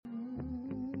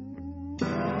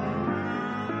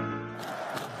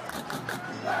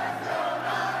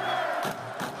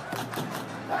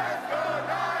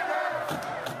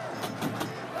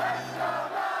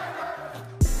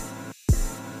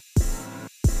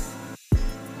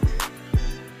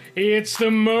It's the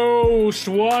most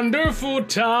wonderful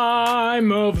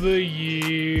time of the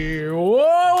year.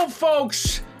 Whoa,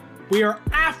 folks! We are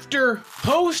after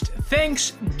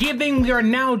post-Thanksgiving. We are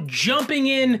now jumping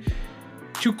in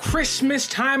to Christmas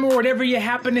time or whatever you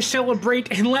happen to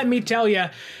celebrate. And let me tell you,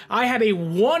 I had a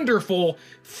wonderful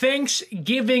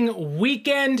Thanksgiving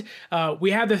weekend.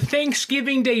 We had the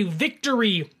Thanksgiving Day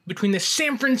victory between the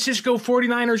San Francisco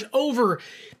 49ers over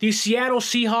the Seattle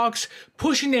Seahawks,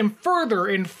 pushing them further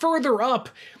and further up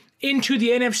into the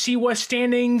NFC West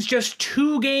standings, just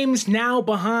 2 games now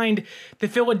behind the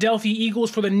Philadelphia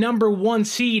Eagles for the number 1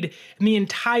 seed in the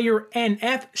entire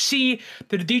NFC.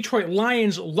 The Detroit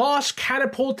Lions lost,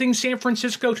 catapulting San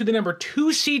Francisco to the number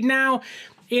 2 seed now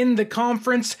in the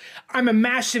conference. I'm a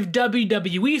massive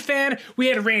WWE fan. We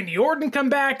had Randy Orton come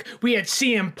back. We had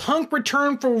CM Punk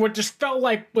return for what just felt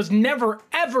like was never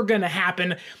ever gonna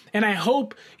happen. And I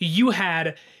hope you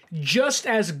had just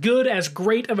as good, as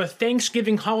great of a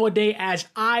Thanksgiving holiday as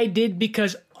I did,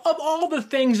 because of all the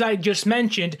things I just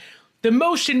mentioned, the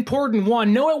most important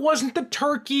one, no, it wasn't the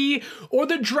turkey or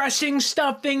the dressing,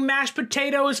 stuffing, mashed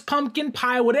potatoes, pumpkin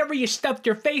pie, whatever you stuffed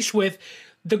your face with.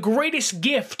 The greatest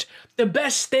gift, the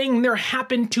best thing there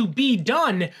happened to be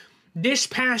done this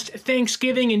past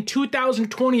Thanksgiving in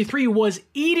 2023 was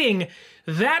eating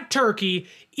that turkey,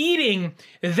 eating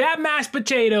that mashed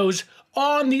potatoes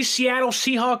on the Seattle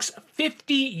Seahawks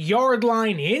 50-yard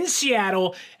line in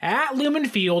Seattle at Lumen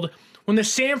Field when the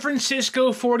San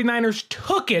Francisco 49ers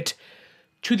took it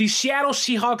to the Seattle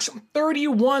Seahawks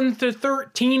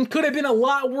 31-13. Could have been a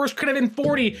lot worse. Could have been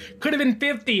 40. Could have been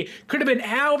 50. Could have been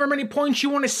however many points you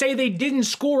want to say they didn't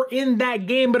score in that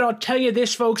game. But I'll tell you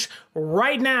this, folks,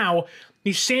 right now,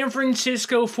 the San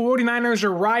Francisco 49ers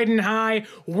are riding high.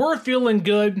 We're feeling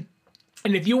good.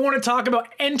 And if you want to talk about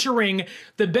entering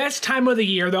the best time of the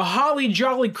year, the holly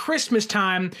jolly Christmas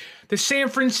time, the San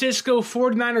Francisco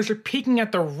 49ers are peaking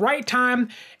at the right time,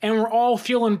 and we're all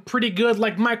feeling pretty good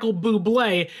like Michael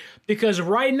Bublé, because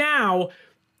right now,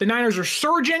 the Niners are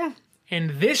surging, and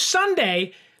this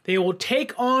Sunday, they will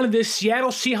take on the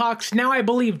Seattle Seahawks, now I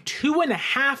believe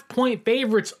 2.5-point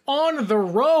favorites on the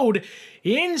road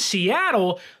in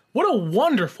Seattle. What a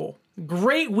wonderful,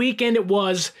 great weekend it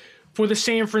was for the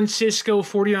San Francisco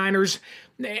 49ers.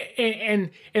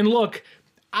 And look,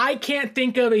 I can't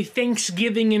think of a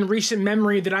Thanksgiving in recent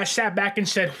memory that I sat back and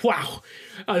said, wow,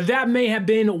 that may have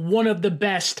been one of the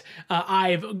best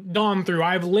I've gone through,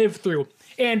 I've lived through.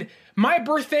 And my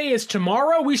birthday is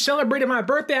tomorrow. We celebrated my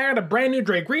birthday. I got a brand new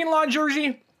Dre Greenlaw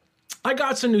jersey. I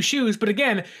got some new shoes, but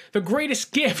again, the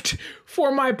greatest gift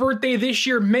for my birthday this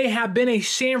year may have been a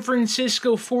San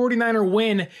Francisco 49er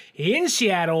win in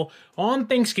Seattle on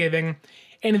Thanksgiving.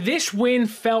 And this win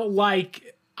felt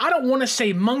like, I don't want to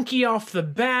say monkey off the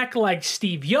back like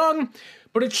Steve Young,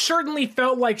 but it certainly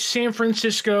felt like San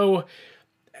Francisco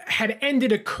had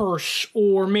ended a curse,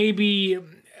 or maybe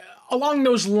along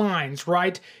those lines,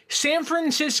 right? San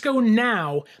Francisco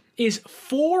now is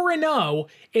 4-0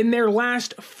 in their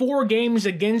last 4 games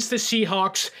against the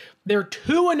Seahawks. They're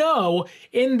 2-0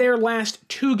 in their last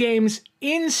 2 games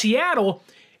in Seattle,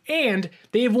 and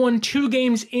they've won 2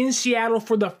 games in Seattle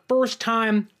for the first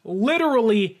time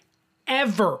literally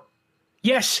ever.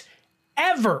 Yes,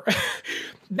 ever.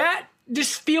 That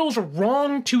just feels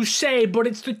wrong to say, but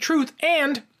it's the truth.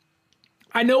 And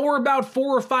I know we're about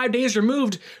 4 or 5 days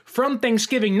removed from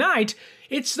Thanksgiving night.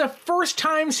 It's the first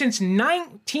time since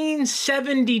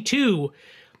 1972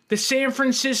 the San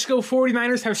Francisco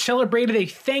 49ers have celebrated a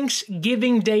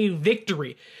Thanksgiving Day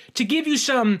victory. To give you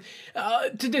some,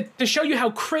 to show you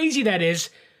how crazy that is,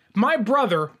 my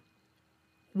brother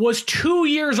was 2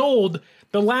 years old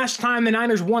the last time the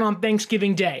Niners won on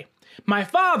Thanksgiving Day. My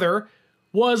father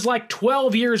was like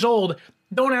 12 years old.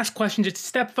 Don't ask questions. It's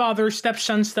stepfather,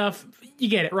 stepson stuff. You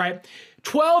get it, right?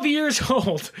 12 years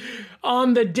old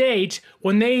on the date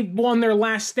when they won their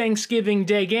last Thanksgiving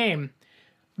Day game.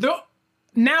 The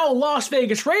now Las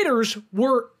Vegas Raiders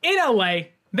were in LA,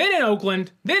 then in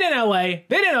Oakland, then in LA,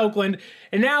 then in Oakland,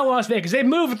 and now Las Vegas. They've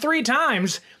moved 3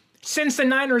 times since the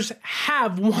Niners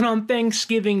have won on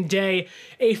Thanksgiving Day.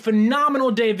 A phenomenal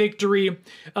day victory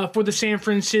for the San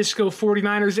Francisco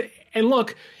 49ers. And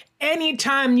look,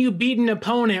 anytime you beat an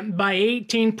opponent by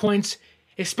 18 points,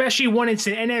 especially when it's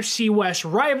an NFC West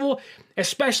rival,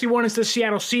 especially when it's the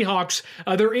Seattle Seahawks,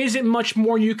 there isn't much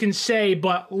more you can say,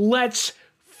 but let's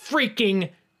freaking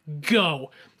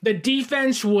go. The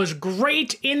defense was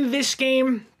great in this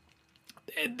game.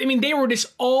 I mean, they were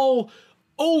just all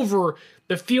over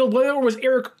the field. Whether it was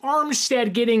Eric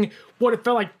Armstead getting what it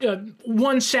felt like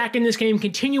 1 sack in this game,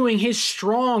 continuing his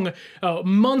strong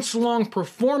months-long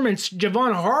performance,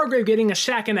 Javon Hargrave getting a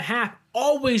sack and a half,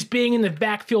 always being in the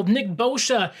backfield. Nick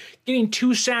Bosa getting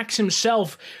 2 sacks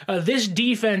himself. This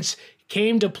defense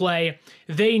came to play.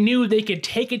 They knew they could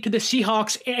take it to the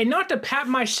Seahawks. And not to pat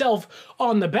myself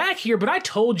on the back here, but I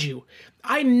told you.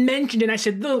 I mentioned it. I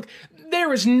said, look,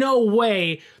 there is no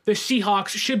way the Seahawks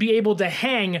should be able to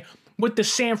hang with the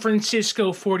San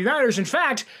Francisco 49ers. In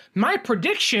fact, my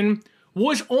prediction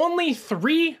was only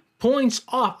 3 points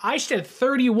off. I said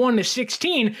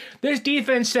 31-16. This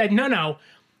defense said, no,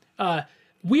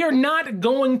 we are not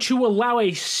going to allow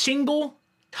a single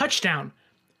touchdown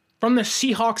from the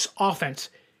Seahawks offense.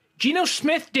 Geno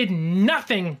Smith did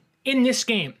nothing in this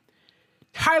game.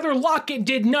 Tyler Lockett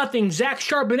did nothing. Zach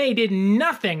Charbonnet did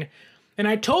nothing. And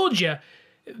I told you,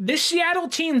 this Seattle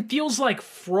team feels like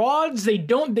frauds. They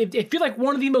feel like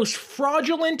one of the most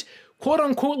fraudulent,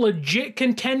 quote-unquote, legit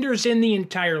contenders in the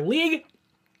entire league.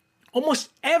 Almost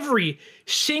every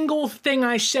single thing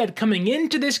I said coming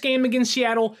into this game against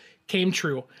Seattle came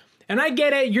true. And I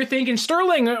get it. You're thinking,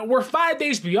 Sterling, we're 5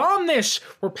 days beyond this.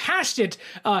 We're past it.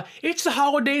 It's the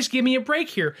holidays. Give me a break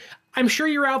here. I'm sure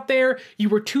you're out there. You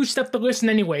were too stuffed to listen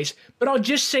anyways. But I'll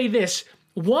just say this.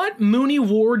 What Mooney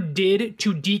Ward did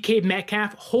to DK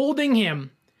Metcalf, holding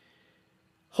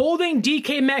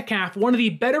DK Metcalf, one of the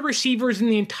better receivers in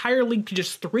the entire league, to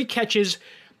just 3 catches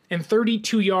and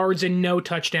 32 yards and no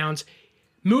touchdowns.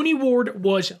 Mooney Ward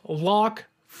was lock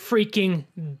freaking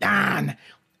down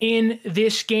in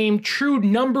this game. True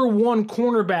number 1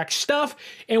 cornerback stuff.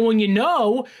 And when you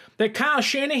know that Kyle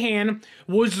Shanahan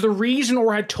was the reason,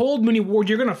 or had told Mooney Ward,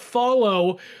 you're going to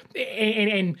follow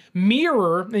and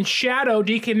mirror and shadow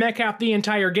DK Metcalf the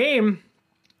entire game.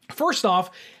 First off,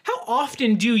 how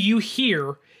often do you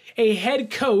hear a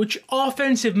head coach,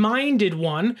 offensive-minded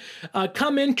one,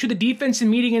 come into the defensive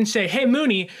meeting and say, hey,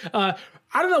 Mooney, I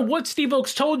don't know what Steve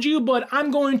Oakes told you, but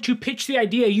I'm going to pitch the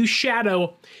idea you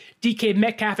shadow DK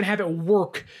Metcalf and have it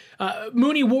work.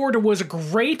 Mooney Ward was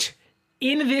great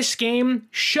in this game,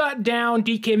 shut down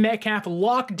DK Metcalf,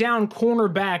 locked down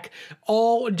cornerback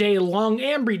all day long.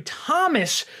 Ambry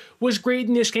Thomas was great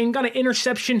in this game, got an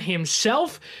interception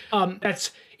himself.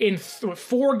 That's in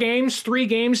 3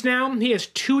 games now. He has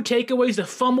 2 takeaways, the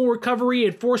fumble recovery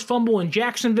and forced fumble in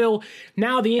Jacksonville.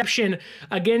 Now the action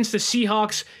against the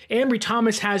Seahawks. Ambry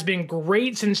Thomas has been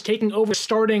great since taking over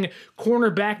starting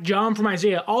cornerback job from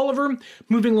Isaiah Oliver,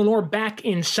 moving Lenore back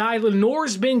inside.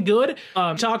 Lenore's been good.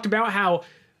 Talked about how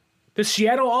the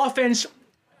Seattle offense,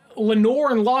 Lenore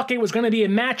and Lockett, was going to be a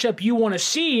matchup you want to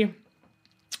see.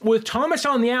 With Thomas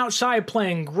on the outside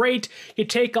playing great, you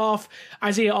take off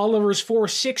Isaiah Oliver's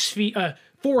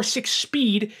 4.6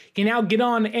 speed. You can now get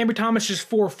on Ambry Thomas's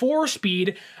 4.4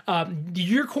 speed.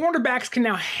 Your cornerbacks can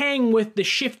now hang with the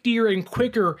shiftier and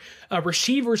quicker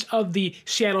receivers of the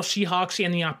Seattle Seahawks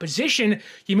and the opposition.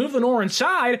 You move Lenore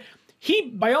inside.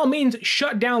 He, by all means,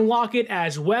 shut down Lockett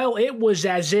as well. It was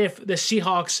as if the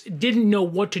Seahawks didn't know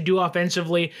what to do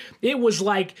offensively. It was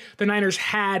like the Niners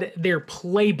had their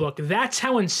playbook. That's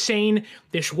how insane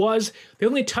this was. The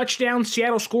only touchdown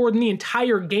Seattle scored in the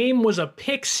entire game was a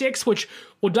pick 6, which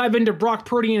we'll dive into Brock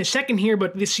Purdy in a second here,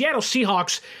 but the Seattle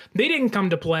Seahawks, they didn't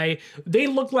come to play. They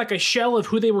looked like a shell of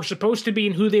who they were supposed to be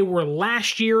and who they were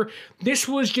last year. This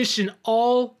was just an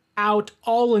all-out,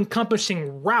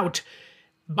 all-encompassing rout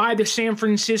by the San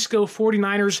Francisco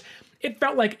 49ers. It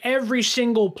felt like every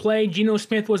single play Geno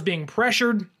Smith was being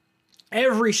pressured.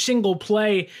 Every single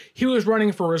play he was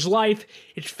running for his life.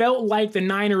 It felt like the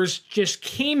Niners just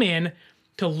came in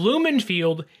to Lumen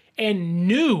Field and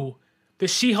knew the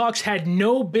Seahawks had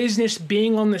no business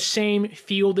being on the same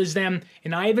field as them.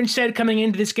 And I even said coming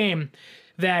into this game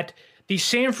that the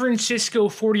San Francisco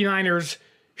 49ers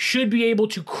should be able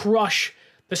to crush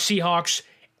the Seahawks.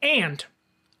 And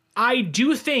I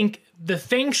do think the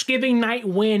Thanksgiving night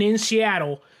win in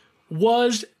Seattle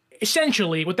was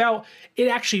essentially, without it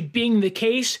actually being the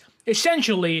case,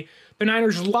 essentially the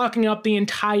Niners locking up the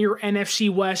entire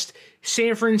NFC West.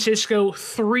 San Francisco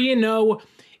 3-0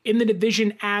 in the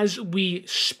division as we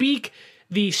speak.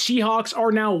 The Seahawks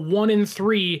are now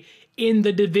 1-3 in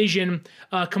the division,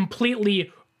 completely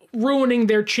ruining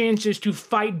their chances to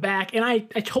fight back. And I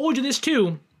told you this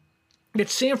too, that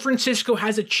San Francisco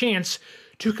has a chance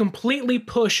to completely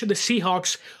push the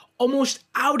Seahawks almost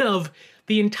out of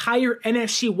the entire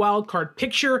NFC wildcard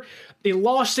picture. They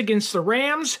lost against the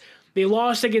Rams. They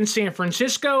lost against San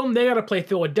Francisco. They got to play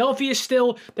Philadelphia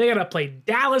still. They got to play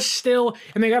Dallas still.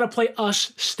 And they got to play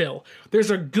us still.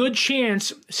 There's a good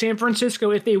chance San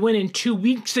Francisco, if they win in 2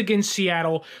 weeks against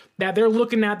Seattle, that they're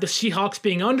looking at the Seahawks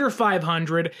being under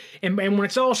 500. And when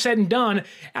it's all said and done,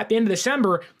 at the end of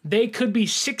December, they could be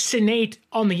 6-8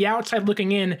 on the outside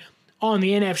looking in on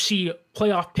the NFC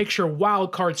playoff picture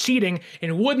wildcard seeding,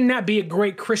 and wouldn't that be a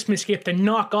great Christmas gift to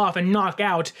knock off and knock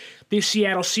out the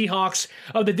Seattle Seahawks?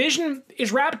 The division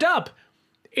is wrapped up.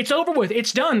 It's over with.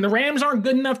 It's done. The Rams aren't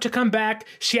good enough to come back.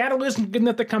 Seattle isn't good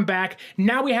enough to come back.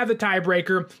 Now we have the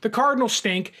tiebreaker. The Cardinals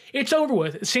stink. It's over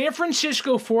with. San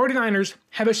Francisco 49ers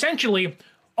have essentially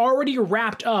already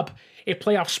wrapped up a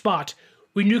playoff spot.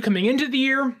 We knew coming into the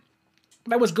year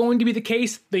that was going to be the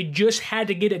case. They just had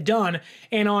to get it done.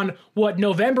 And on,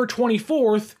 November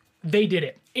 24th, they did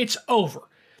it. It's over.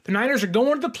 The Niners are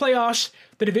going to the playoffs.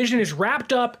 The division is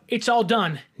wrapped up. It's all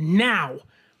done. Now,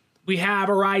 we have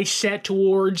our eyes set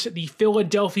towards the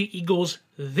Philadelphia Eagles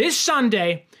this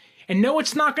Sunday. And no,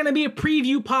 it's not going to be a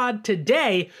preview pod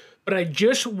today, but I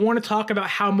just want to talk about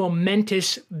how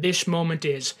momentous this moment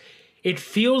is. It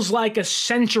feels like a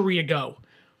century ago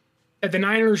that the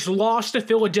Niners lost to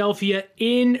Philadelphia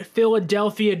in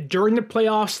Philadelphia during the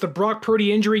playoffs, the Brock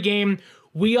Purdy injury game.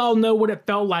 We all know what it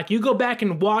felt like. You go back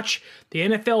and watch the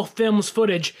NFL Films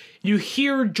footage, you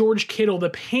hear George Kittle,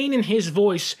 the pain in his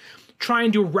voice,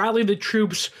 trying to rally the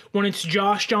troops when it's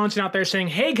Josh Johnson out there saying,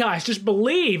 hey guys, just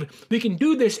believe we can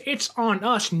do this. It's on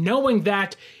us, knowing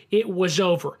that it was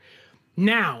over.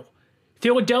 Now,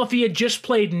 Philadelphia just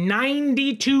played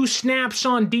 92 snaps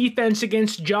on defense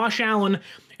against Josh Allen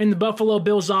and the Buffalo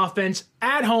Bills offense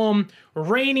at home,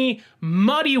 rainy,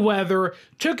 muddy weather,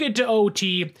 took it to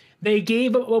OT. They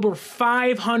gave up over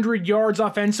 500 yards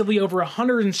offensively, over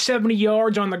 170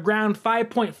 yards on the ground,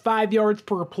 5.5 yards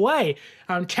per play.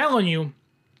 I'm telling you,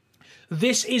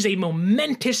 this is a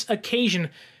momentous occasion.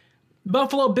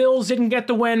 Buffalo Bills didn't get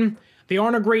the win. They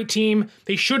aren't a great team.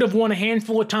 They should have won a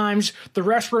handful of times. The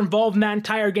refs were involved in that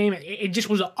entire game. It just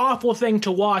was an awful thing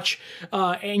to watch,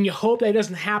 and you hope that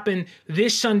doesn't happen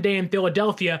this Sunday in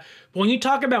Philadelphia. But when you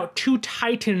talk about two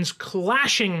titans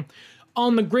clashing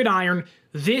on the gridiron,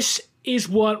 this is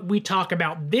what we talk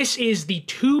about. This is the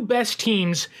two best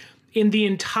teams in the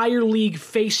entire league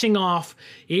facing off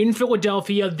in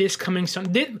Philadelphia this coming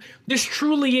Sunday. This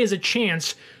truly is a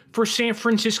chance for San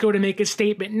Francisco to make a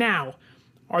statement now.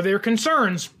 Are there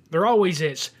concerns? There always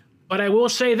is. But I will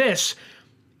say this.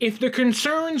 If the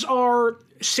concerns are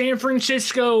San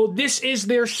Francisco, this is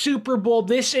their Super Bowl,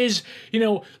 this is,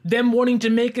 them wanting to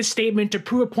make a statement to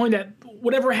prove a point that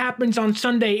whatever happens on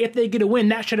Sunday, if they get a win,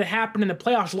 that should have happened in the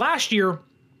playoffs last year,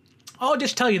 I'll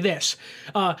just tell you this.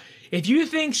 If you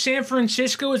think San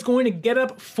Francisco is going to get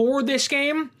up for this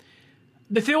game,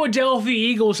 the Philadelphia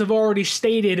Eagles have already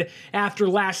stated after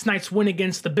last night's win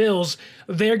against the Bills,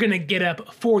 they're going to get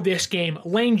up for this game.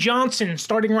 Lane Johnson,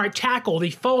 starting right tackle, the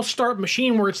false start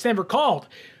machine where it's never called.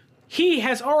 He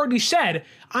has already said,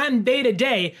 I'm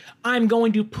day-to-day, I'm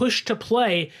going to push to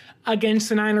play against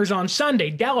the Niners on Sunday.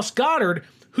 Dallas Goedert,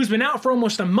 who's been out for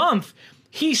almost a month,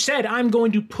 he said, I'm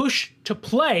going to push to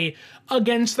play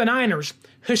against the Niners.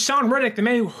 Hassan Reddick, the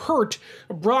man who hurt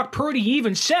Brock Purdy,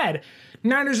 even said,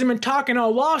 Niners have been talking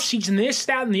all offseason, this,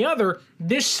 that, and the other.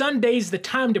 This Sunday's the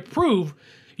time to prove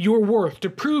your worth, to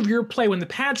prove your play. When the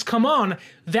pads come on,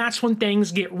 that's when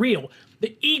things get real.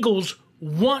 The Eagles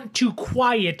want to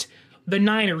quiet the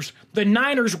Niners. The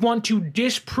Niners want to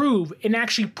disprove and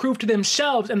actually prove to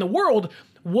themselves and the world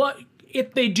what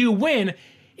if they do win.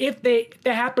 If that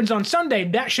happens on Sunday,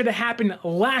 that should have happened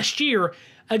last year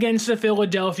against the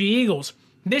Philadelphia Eagles.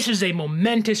 This is a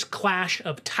momentous clash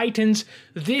of titans.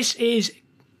 This is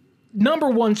number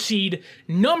 1 seed,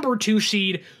 number 2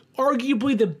 seed,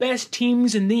 arguably the best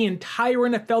teams in the entire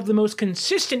NFL, the most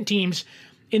consistent teams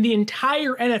in the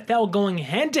entire NFL going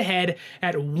head-to-head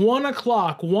at 1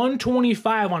 o'clock,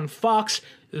 1:25 on Fox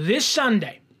this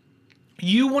Sunday.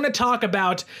 You want to talk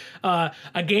about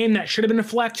a game that should have been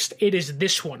flexed, it is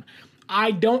this one.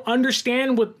 I don't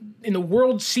understand what in the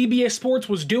world CBS Sports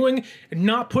was doing,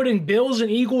 not putting Bills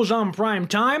and Eagles on prime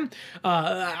time.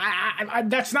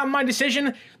 That's not my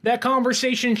decision. That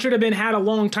conversation should have been had a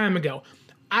long time ago.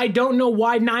 I don't know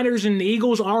why Niners and the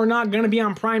Eagles are not going to be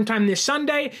on prime time this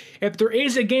Sunday. If there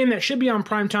is a game that should be on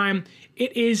prime time,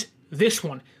 it is this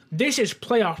one. This is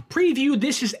playoff preview.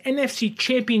 This is NFC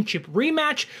Championship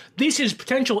rematch. This is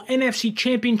potential NFC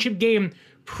Championship game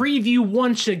preview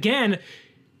once again.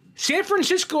 San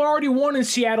Francisco already won in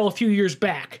Seattle a few years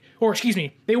back.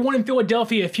 They won in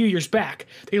Philadelphia a few years back.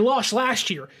 They lost last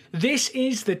year. This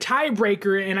is the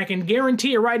tiebreaker, and I can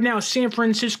guarantee you right now, San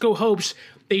Francisco hopes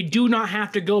they do not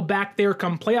have to go back there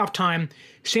come playoff time.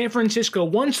 San Francisco,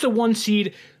 once the 1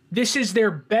 seed, this is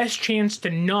their best chance to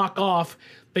knock off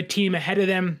the team ahead of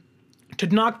them, to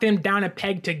knock them down a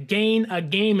peg, to gain a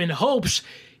game in hopes.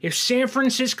 If San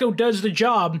Francisco does the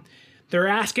job, they're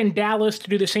asking Dallas to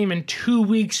do the same in 2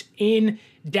 weeks in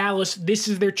Dallas, this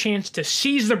is their chance to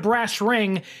seize the brass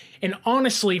ring, and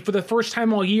honestly, for the first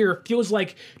time all year, feels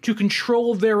like to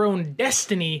control their own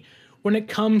destiny when it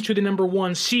comes to the number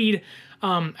 1 seed.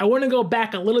 I want to go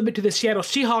back a little bit to the Seattle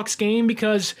Seahawks game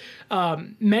because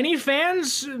many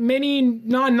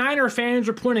non-Niner fans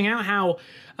are pointing out how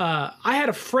I had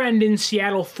a friend in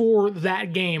Seattle for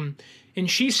that game, and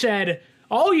she said,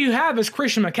 all you have is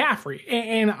Christian McCaffrey.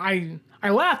 And I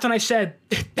laughed and I said,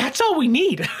 that's all we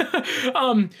need.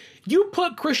 You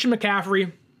put Christian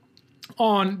McCaffrey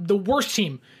on the worst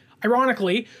team.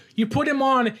 Ironically, you put him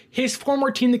on his former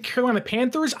team, the Carolina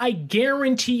Panthers, I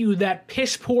guarantee you that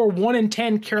piss-poor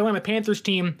 1-10 Carolina Panthers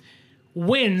team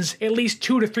wins at least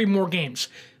 2 to 3 more games.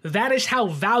 That is how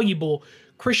valuable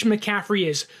Christian McCaffrey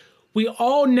is. We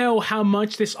all know how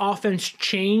much this offense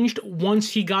changed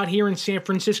once he got here in San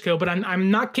Francisco, but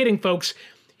I'm not kidding, folks.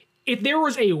 If there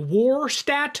was a war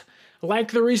stat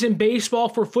like there is in baseball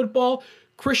for football,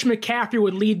 Christian McCaffrey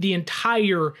would lead the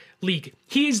entire league.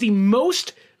 He is the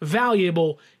most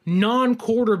valuable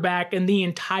non-quarterback in the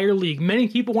entire league. Many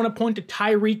people want to point to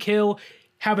Tyreek Hill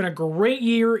having a great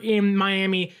year in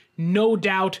Miami. No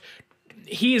doubt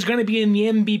he is going to be in the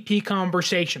MVP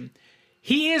conversation.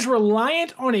 He is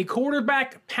reliant on a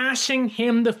quarterback passing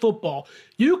him the football.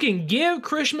 You can give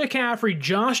Christian McCaffrey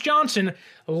Josh Johnson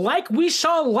like we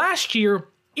saw last year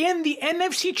in the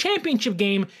NFC Championship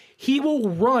game. He will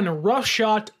run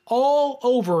roughshod all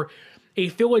over a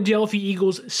Philadelphia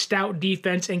Eagles stout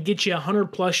defense and get you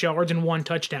 100+ yards and 1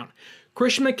 touchdown.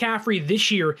 Christian McCaffrey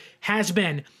this year has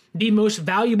been the most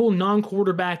valuable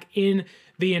non-quarterback in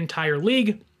the entire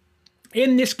league.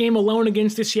 In this game alone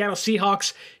against the Seattle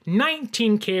Seahawks,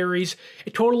 19 carries, a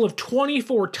total of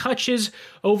 24 touches,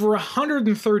 over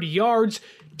 130 yards,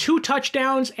 2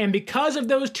 touchdowns, and because of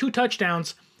those 2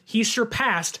 touchdowns, he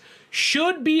surpassed,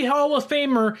 should be Hall of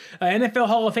Famer, NFL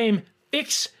Hall of Fame,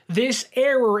 fix this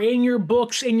error in your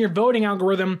books, in your voting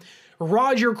algorithm,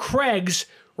 Roger Craig's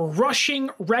rushing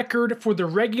record for the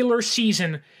regular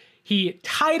season. He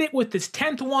tied it with his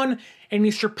 10th one, and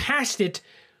he surpassed it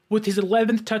with his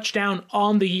 11th touchdown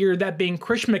on the year, that being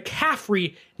Christian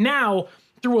McCaffrey, now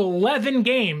through 11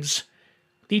 games,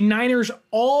 the Niners'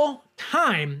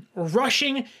 all-time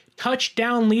rushing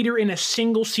touchdown leader in a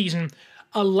single season,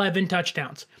 11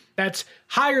 touchdowns. That's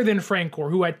higher than Frank Gore,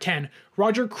 who had 10.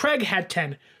 Roger Craig had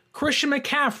 10. Christian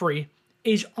McCaffrey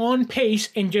is on pace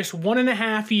in just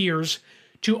 1.5 years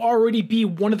to already be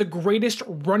one of the greatest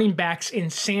running backs in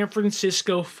San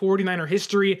Francisco 49er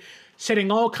history,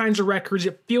 setting all kinds of records.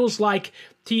 It feels like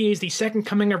he is the second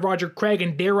coming of Roger Craig,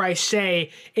 and dare I say,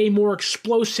 a more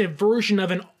explosive version of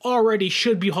an already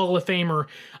should-be Hall of Famer.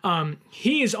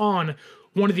 He is on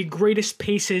one of the greatest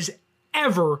paces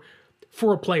ever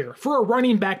for a player. For a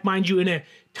running back, mind you, in a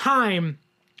time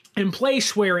and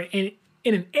place where, in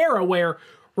an era where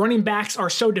running backs are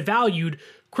so devalued,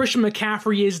 Christian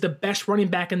McCaffrey is the best running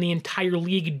back in the entire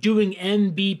league, doing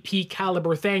MVP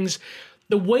caliber things.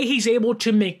 The way he's able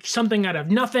to make something out of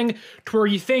nothing, to where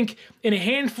you think in a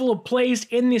handful of plays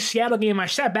in this Seattle game, I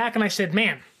sat back and I said,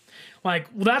 man, well,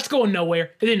 that's going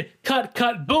nowhere. And then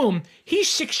cut, boom, he's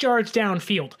 6 yards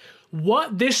downfield.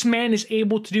 What this man is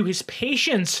able to do, his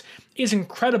patience is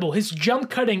incredible. His jump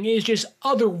cutting is just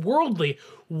otherworldly.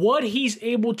 What he's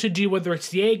able to do, whether it's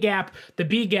the A gap, the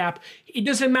B gap, it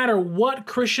doesn't matter what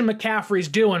Christian McCaffrey is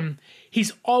doing.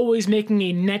 He's always making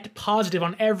a net positive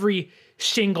on every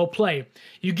single play.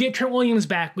 You get Trent Williams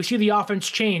back. We see the offense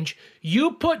change.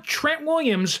 You put Trent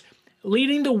Williams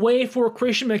leading the way for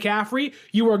Christian McCaffrey,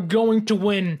 you are going to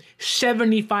win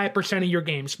 75% of your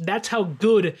games. That's how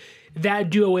good that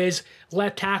duo is,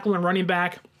 left tackle and running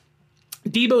back.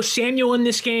 Deebo Samuel in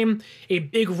this game, a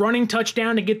big running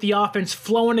touchdown to get the offense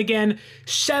flowing again.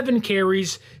 4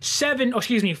 carries,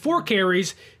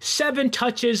 7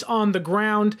 touches on the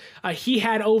ground. He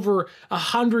had over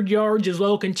 100 yards as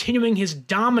well, continuing his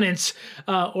dominance,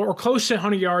 or close to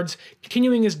 100 yards,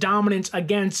 continuing his dominance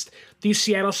against the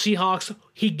Seattle Seahawks.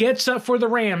 He gets up for the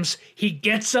Rams. He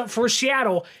gets up for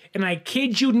Seattle. And I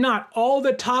kid you not, all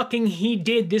the talking he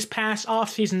did this past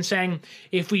offseason saying,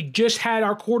 if we just had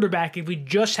our quarterback, if we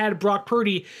just had Brock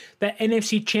Purdy, that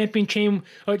NFC championship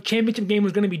game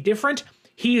was going to be different.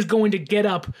 He is going to get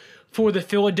up for the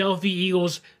Philadelphia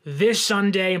Eagles this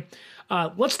Sunday.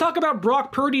 Let's talk about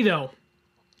Brock Purdy, though,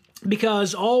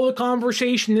 because all the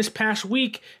conversation this past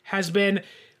week has been,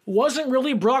 wasn't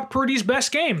really Brock Purdy's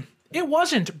best game. It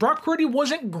wasn't. Brock Purdy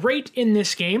wasn't great in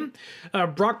this game.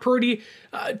 Brock Purdy,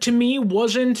 to me,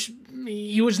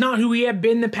 he was not who he had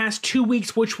been the past 2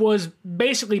 weeks, which was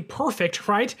basically perfect,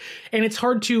 right? And it's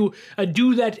hard to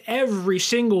do that every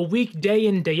single week, day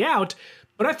in, day out.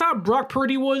 But I thought Brock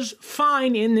Purdy was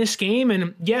fine in this game.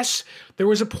 And yes, there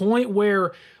was a point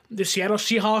where the Seattle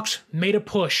Seahawks made a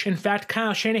push. In fact,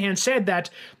 Kyle Shanahan said that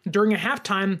during a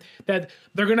halftime that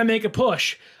they're going to make a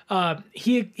push.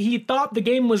 He thought the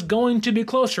game was going to be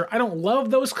closer. I don't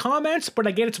love those comments, but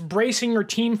I get it's bracing your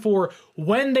team for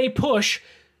when they push,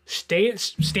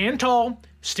 stand tall,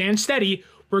 stand steady.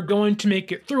 We're going to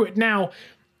make it through it. Now,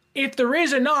 if there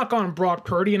is a knock on Brock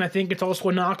Purdy, and I think it's also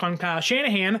a knock on Kyle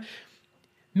Shanahan,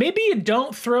 maybe you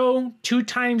don't throw 2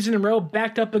 times in a row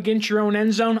backed up against your own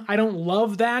end zone. I don't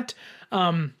love that.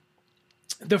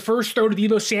 The first throw to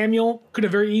Deebo Samuel could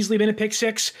have very easily been a pick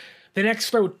six. The next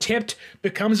throw tipped,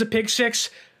 becomes a pick six.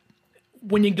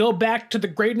 When you go back to the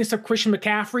greatness of Christian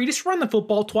McCaffrey, just run the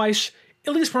football twice.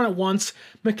 At least run it once.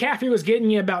 McCaffrey was getting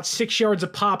you about 6 yards a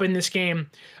pop in this game.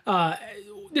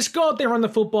 Just go out there, run the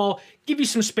football, give you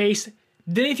some space.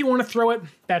 Then if you want to throw it,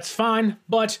 that's fine.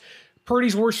 But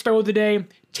Purdy's worst throw of the day,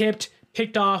 tipped,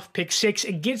 picked off, pick six.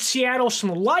 It gets Seattle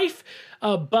some life,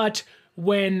 but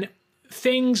when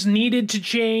things needed to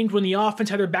change, when the offense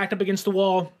had their back up against the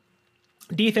wall,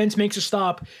 defense makes a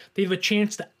stop, they have a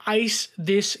chance to ice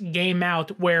this game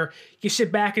out where you sit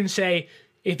back and say,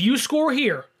 if you score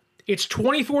here, it's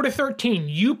 24-13.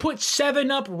 You put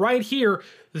 7 up right here.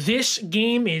 This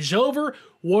game is over.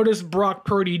 What does Brock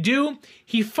Purdy do?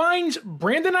 He finds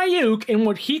Brandon Ayuk in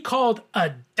what he called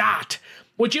a dot,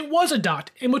 which it was a dot,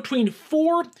 in between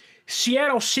 4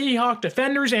 Seattle Seahawks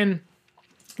defenders. And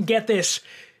get this,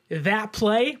 that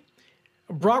play,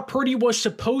 Brock Purdy was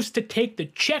supposed to take the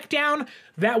check down.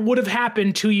 That would have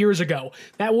happened 2 years ago.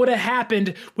 That would have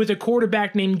happened with a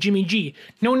quarterback named Jimmy G.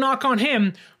 No knock on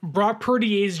him. Brock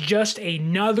Purdy is just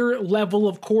another level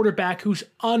of quarterback who's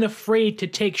unafraid to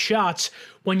take shots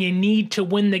when you need to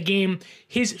win the game.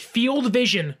 His field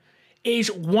vision is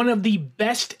one of the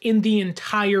best in the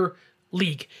entire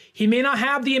league. He may not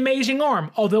have the amazing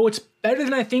arm, although it's better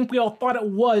than I think we all thought it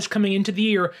was coming into the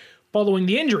year following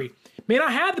the injury. May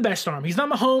not have the best arm. He's not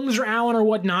Mahomes or Allen or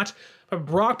whatnot, but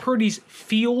Brock Purdy's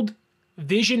field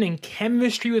vision and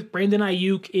chemistry with Brandon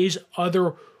Ayuk is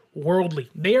otherworldly.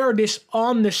 They are just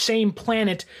on the same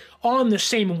planet, on the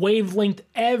same wavelength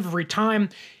every time.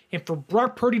 And for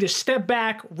Brock Purdy to step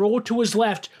back, roll to his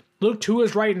left, look to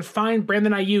his right, and find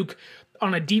Brandon Ayuk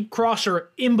on a deep crosser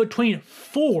in between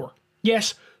 4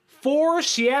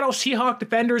 Seattle Seahawks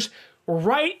defenders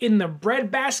right in the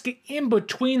breadbasket in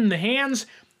between the hands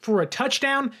for a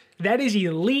touchdown, that is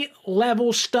elite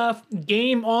level stuff.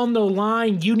 Game on the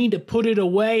line. You need to put it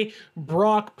away.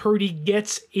 Brock Purdy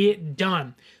gets it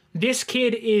done. This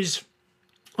kid is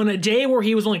on a day where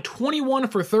he was only 21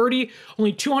 for 30,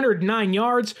 only 209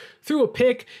 yards, threw a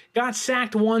pick, got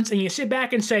sacked once, and you sit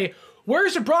back and say,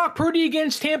 where's the Brock Purdy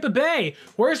against Tampa Bay?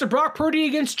 Where's the Brock Purdy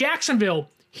against Jacksonville?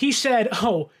 He said,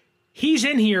 oh, he's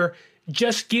in here.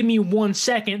 Just give me 1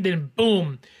 second. Then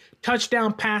boom.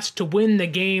 Touchdown pass to win the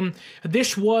game.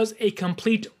 This was a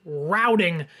complete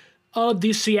routing of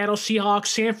the Seattle Seahawks.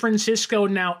 San Francisco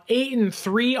now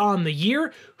 8-3 on the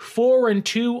year,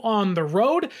 4-2 on the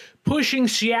road, pushing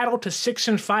Seattle to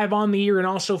 6-5 on the year and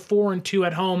also 4-2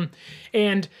 at home.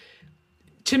 And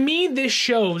to me, this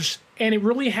shows, and it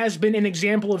really has been an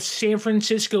example of San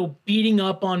Francisco beating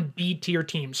up on B-tier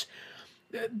teams.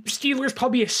 Steelers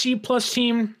probably a C-plus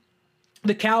team.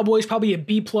 The Cowboys, probably a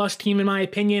B-plus team, in my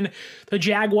opinion. The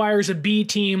Jaguars, a B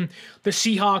team. The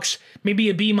Seahawks, maybe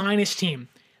a B-minus team.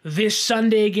 This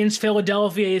Sunday against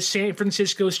Philadelphia is San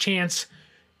Francisco's chance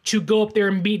to go up there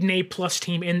and beat an A-plus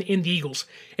team in the Eagles.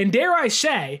 And dare I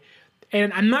say,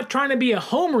 and I'm not trying to be a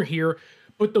homer here,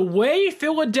 but the way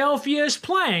Philadelphia is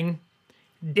playing,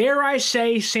 dare I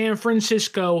say San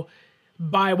Francisco,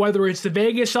 by whether it's the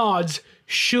Vegas odds,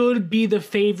 should be the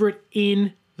favorite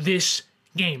in this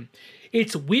game.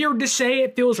 It's weird to say,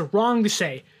 it feels wrong to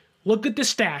say. Look at the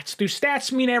stats. Do stats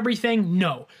mean everything?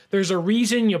 No. There's a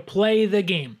reason you play the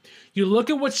game. You look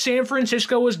at what San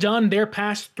Francisco has done their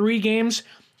past 3 games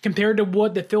compared to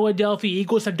what the Philadelphia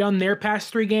Eagles have done their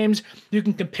past 3 games. You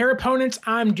can compare opponents.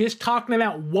 I'm just talking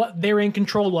about what they're in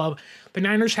control of. The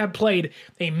Niners have played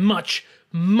a much,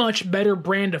 much better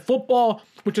brand of football,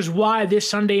 which is why this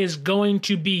Sunday is going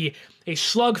to be a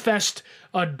slugfest,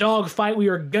 a dogfight. We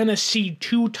are going to see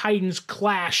 2 Titans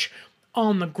clash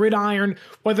on the gridiron,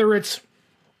 whether it's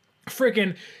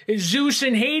freaking Zeus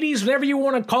and Hades, whatever you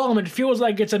want to call them. It feels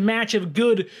like it's a match of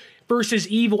good versus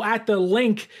evil at the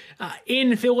Link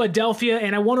in Philadelphia.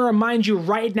 And I want to remind you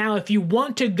right now, if you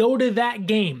want to go to that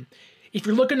game, if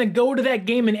you're looking to go to that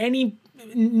game in any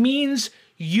means,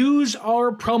 use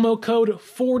our promo code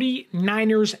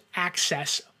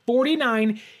 49ersaccess.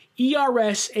 49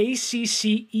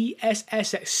 ERSACCESS at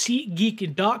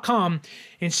SeatGeek.com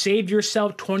and save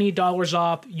yourself $20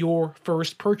 off your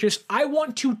first purchase. I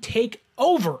want to take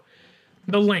over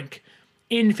the link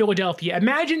in Philadelphia.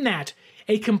 Imagine that,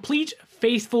 a complete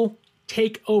faithful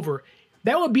takeover.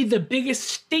 That would be the biggest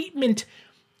statement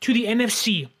to the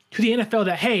NFC, to the NFL,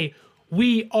 that, hey,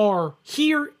 we are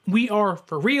here, we are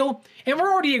for real, and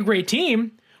we're already a great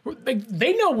team.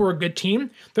 They know we're a good team.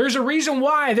 There's a reason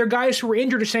why their guys who are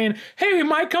injured are saying, hey, we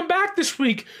might come back this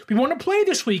week. We want to play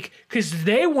this week, because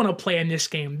they want to play in this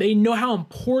game. They know how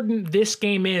important this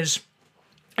game is.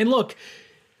 And look,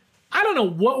 I don't know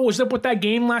what was up with that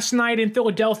game last night in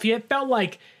Philadelphia. It felt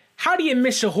like, how do you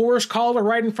miss a horse collar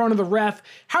right in front of the ref?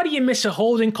 How do you miss a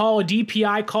holding call, a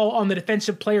DPI call on the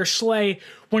defensive player Slay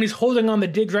when he's holding on the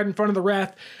digs right in front of the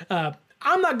ref?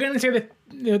 I'm not going to say that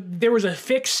there was a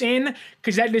fix in,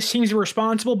 because that just seems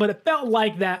irresponsible, but it felt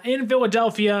like that in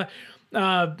Philadelphia.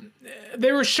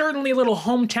 There was certainly a little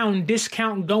hometown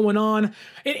discount going on,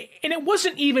 and it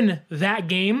wasn't even that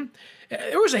game.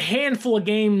 There was a handful of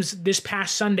games this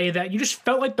past Sunday that you just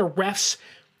felt like the refs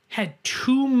had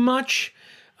too much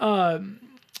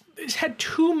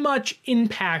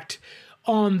impact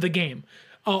on the game.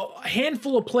 A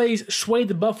handful of plays swayed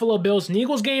the Buffalo Bills and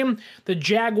Eagles game, the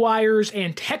Jaguars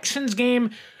and Texans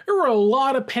game. There were a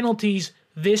lot of penalties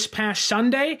this past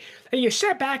Sunday, and you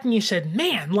sat back and you said,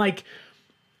 man, like,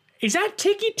 is that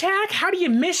ticky-tack? How do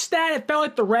you miss that? It felt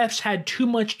like the refs had too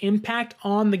much impact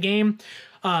on the game,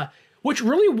 which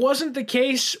really wasn't the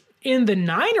case in the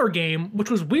Niner game,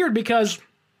 which was weird because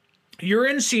you're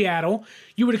in Seattle.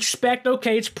 You would expect,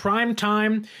 okay, it's prime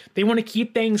time. They want to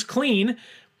keep things clean.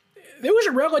 It was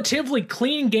a relatively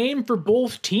clean game for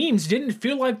both teams. Didn't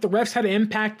feel like the refs had an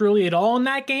impact really at all in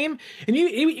that game. And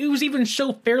it was even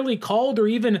so fairly called, or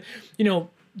even,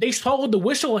 they followed the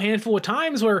whistle a handful of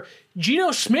times where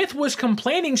Geno Smith was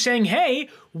complaining, saying, hey,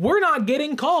 we're not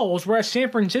getting calls, whereas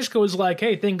San Francisco was like,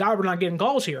 hey, thank God we're not getting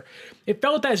calls here. It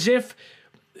felt as if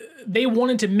they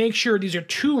wanted to make sure these are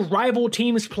two rival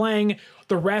teams playing.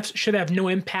 The refs should have no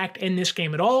impact in this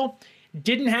game at all.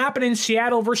 Didn't happen in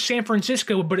Seattle versus San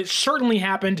Francisco, but it certainly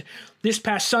happened this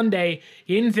past Sunday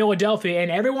in Philadelphia. And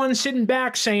everyone's sitting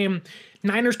back saying,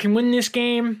 Niners can win this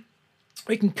game.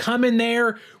 We can come in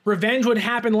there. Revenge would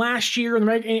happen last year in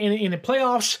the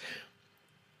playoffs.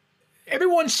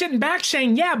 Everyone's sitting back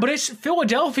saying, yeah, but it's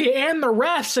Philadelphia and the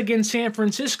refs against San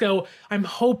Francisco. I'm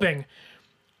hoping.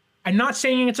 I'm not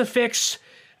saying it's a fix.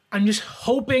 I'm just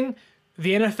hoping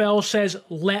the NFL says,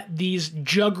 let these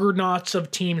juggernauts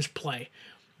of teams play.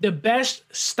 The best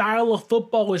style of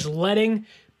football is letting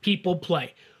people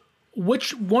play.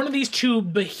 Which one of these two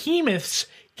behemoths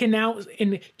can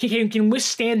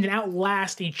withstand and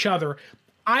outlast each other?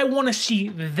 I want to see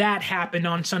that happen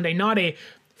on Sunday, not a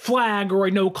flag or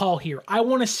a no call here. I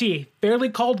want to see a fairly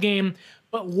called game,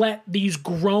 but let these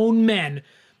grown men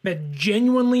that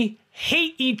genuinely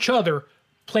hate each other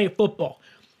play football.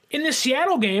 In the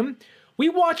Seattle game, we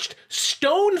watched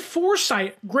Stone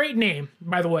Forsythe, great name,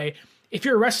 by the way. If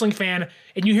you're a wrestling fan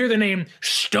and you hear the name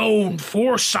Stone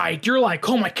Forsythe, you're like,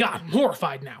 oh my God, I'm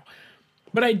horrified now.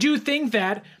 But I do think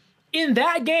that in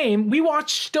that game, we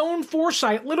watched Stone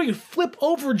Forsythe literally flip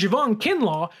over Javon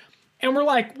Kinlaw, and we're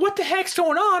like, what the heck's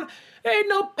going on? Ain't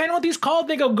no penalties called.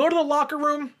 They go to the locker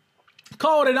room,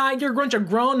 call it a night. You're a bunch of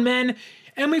grown men.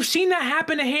 And we've seen that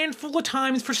happen a handful of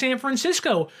times for San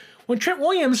Francisco. When Trent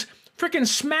Williams freaking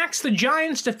smacks the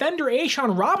Giants defender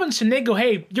Ashawn Robinson, they go,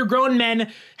 hey, you're grown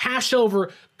men, hash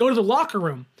over, go to the locker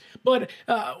room. But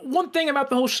one thing about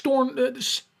the whole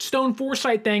Stone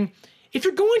Forsythe thing, if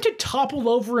you're going to topple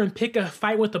over and pick a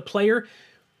fight with a player,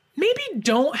 maybe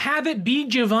don't have it be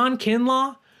Javon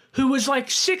Kinlaw, who is like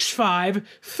 6'5",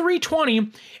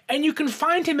 320, and you can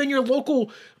find him in your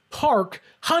local park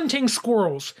hunting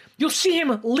squirrels. You'll see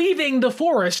him leaving the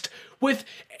forest with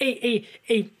a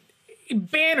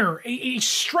banner, a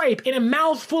stripe, and a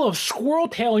mouthful of squirrel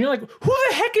tail, and you're like, who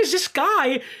the heck is this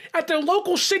guy at the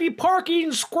local city park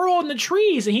eating squirrel in the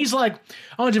trees? And he's like,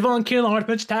 oh, Javon Kinlaw,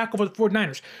 defensive tackle for the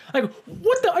 49ers. Like,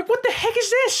 what the heck is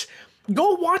this?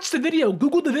 Go watch the video.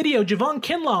 Google the video, Javon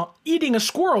Kinlaw eating a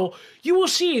squirrel. You will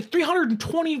see a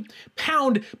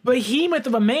 320-pound behemoth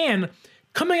of a man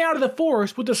coming out of the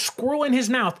forest with a squirrel in his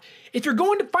mouth. If you're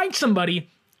going to fight somebody,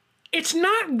 it's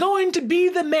not going to be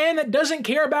the man that doesn't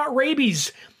care about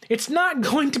rabies. It's not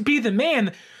going to be the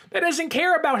man that doesn't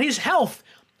care about his health.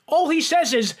 All he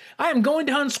says is, I am going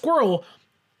to hunt squirrel.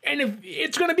 And if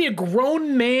it's going to be a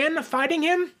grown man fighting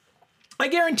him, I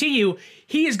guarantee you,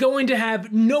 he is going to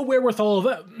have no wherewithal of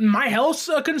it. My health's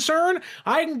a concern.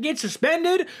 I can get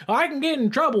suspended. I can get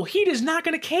in trouble. He is not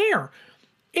going to care.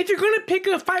 if you're going to pick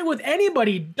a fight with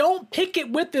anybody, don't pick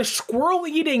it with the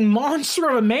squirrel-eating monster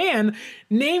of a man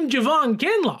named Javon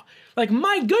Kinlaw. Like,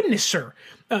 my goodness, sir.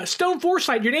 Stone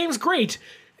Forsythe, your name's great.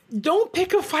 Don't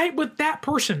pick a fight with that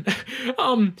person.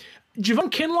 Javon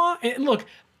Kinlaw, and look,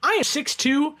 I am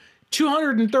 6'2",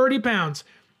 230 pounds.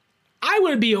 I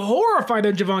would be horrified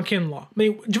of Javon Kinlaw. I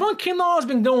mean, Javon Kinlaw has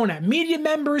been going at media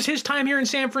members his time here in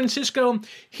San Francisco.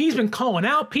 He's been calling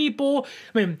out people.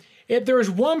 I mean, if there is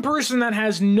one person that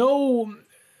has no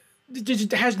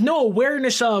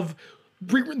awareness of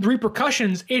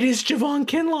repercussions, it is Javon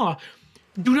Kinlaw.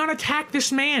 Do not attack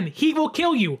this man. He will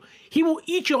kill you. He will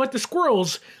eat you like the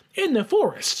squirrels in the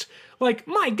forest. Like,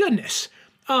 my goodness.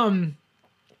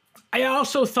 I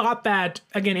also thought that,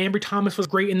 again, Ambry Thomas was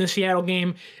great in the Seattle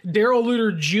game. Darrell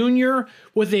Luter Jr.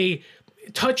 with a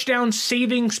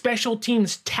touchdown-saving special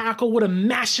teams tackle. What a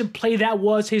massive play that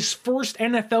was. His first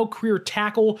NFL career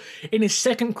tackle in his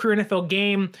second career NFL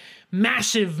game.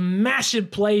 Massive,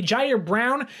 massive play. Jair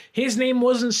Brown, his name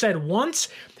wasn't said once.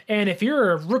 And if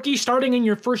you're a rookie starting in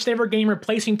your first ever game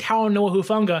replacing Talanoa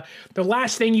Hufanga, the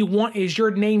last thing you want is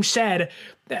your name said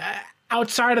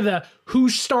outside of the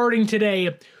who's starting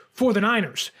today for the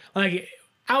Niners. Like,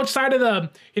 outside of the,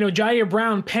 Jair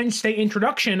Brown Penn State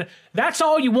introduction, that's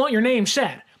all you want your name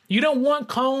said. You don't want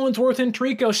Collinsworth and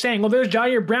Tirico saying, well, there's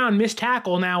Jair Brown, missed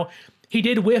tackle. Now, he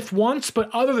did whiff once, but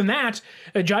other than that,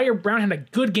 Jair Brown had a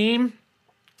good game,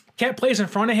 kept plays in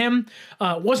front of him,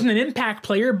 wasn't an impact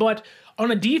player, but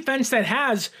on a defense that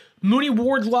has Mooney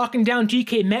Ward locking down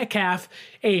DK Metcalf,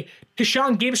 a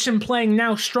Deshaun Gibson playing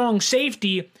now strong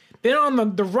safety, then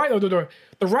on the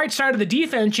right side of the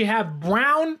defense, you have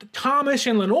Brown, Thomas,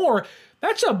 and Lenore.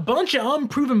 That's a bunch of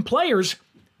unproven players.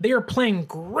 They are playing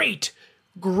great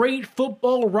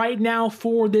football right now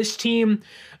for this team.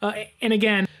 And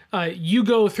again, you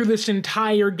go through this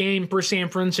entire game for San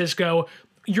Francisco,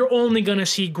 you're only going to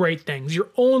see great things.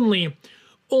 You're only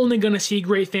going to see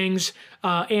great things.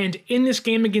 And in this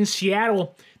game against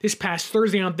Seattle this past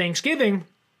Thursday on Thanksgiving,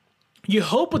 you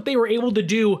hope what they were able to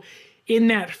do in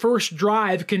that first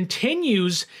drive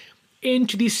continues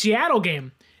into the Seattle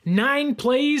game. 9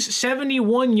 plays,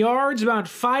 71 yards, about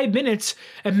 5 minutes,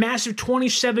 a massive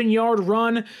 27-yard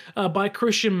run by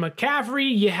Christian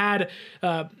McCaffrey. You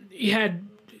had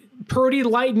Purdy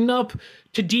lighting up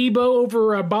to Debo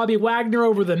over Bobby Wagner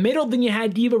over the middle. Then you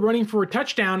had Debo running for a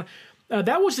touchdown.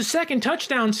 That was the second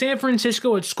touchdown San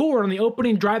Francisco had scored on the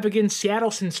opening drive against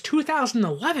Seattle since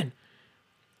 2011.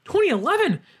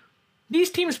 2011! These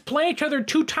teams play each other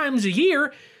 2 times a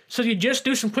year, so you just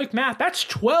do some quick math. That's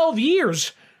 12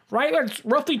 years, right? That's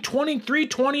roughly 23,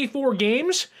 24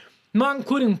 games, not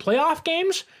including playoff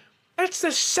games. That's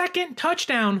the second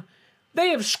touchdown they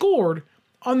have scored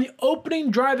on the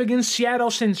opening drive against Seattle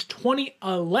since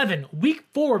 2011. Week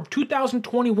 4 of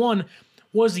 2021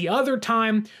 was the other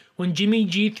time when Jimmy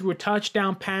G threw a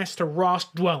touchdown pass to Ross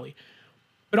Dwelley.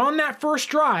 But on that first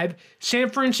drive, San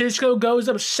Francisco goes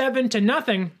up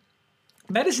 7-0.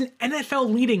 That is an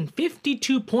NFL leading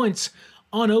 52 points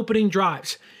on opening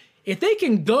drives. If they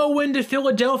can go into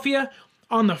Philadelphia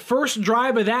on the first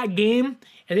drive of that game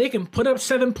and they can put up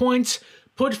 7 points,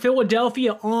 put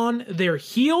Philadelphia on their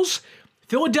heels,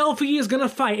 Philadelphia is going to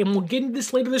fight, and we'll get into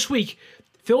this later this week.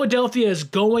 Philadelphia is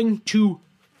going to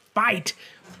fight.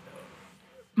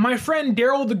 My friend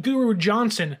Daryl the Guru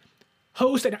Johnson,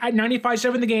 host at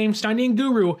 95.7 The Game, Standing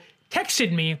Guru,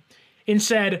 texted me and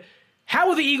said, how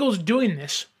are the Eagles doing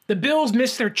this? The Bills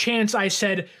missed their chance. I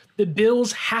said, the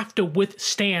Bills have to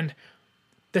withstand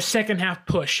the second half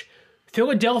push.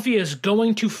 Philadelphia is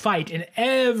going to fight in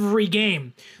every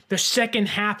game. The second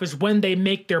half is when they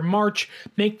make their march,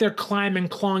 make their climb and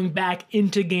clawing back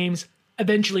into games,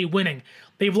 eventually winning.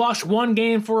 They've lost one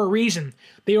game for a reason.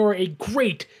 They are a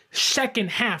great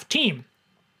second half team.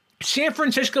 San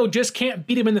Francisco just can't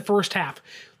beat them in the first half.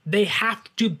 They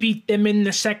have to beat them in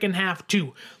the second half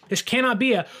too. This cannot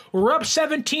be we're up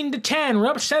 17-10, we're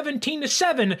up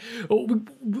 17-7.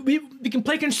 We can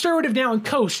play conservative now and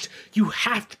coast. You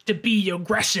have to be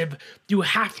aggressive. You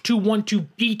have to want to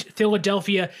beat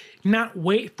Philadelphia, not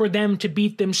wait for them to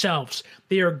beat themselves.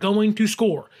 They are going to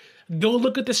score. Go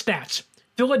look at the stats.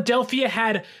 Philadelphia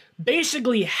had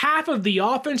basically half of the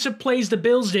offensive plays the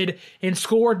Bills did and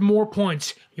scored more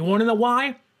points. You want to know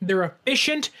why? They're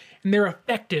efficient and they're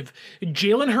effective.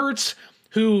 Jalen Hurts,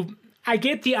 who I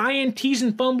get the INTs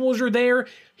and fumbles are there.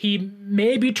 He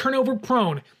may be turnover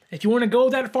prone. If you want to go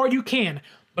that far, you can.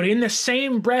 But in the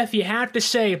same breath, you have to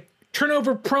say,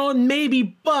 turnover prone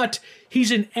maybe, but he's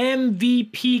an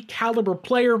MVP caliber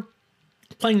player,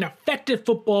 playing effective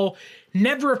football,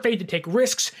 never afraid to take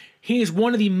risks, He is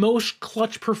one of the most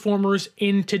clutch performers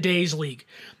in today's league.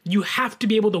 You have to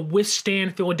be able to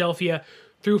withstand Philadelphia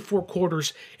through 4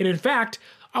 quarters. And in fact,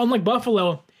 unlike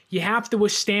Buffalo, you have to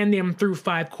withstand them through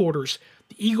 5 quarters.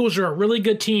 The Eagles are a really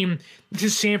good team. This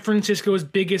is San Francisco's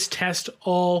biggest test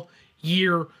all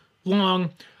year long.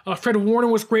 Fred Warner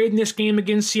was great in this game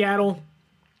against Seattle.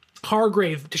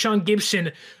 Hargrave, Deshaun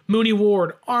Gibson, Mooney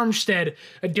Ward, Armstead,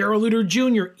 Darrell Luter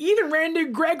Jr., even Randy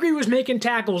Gregory was making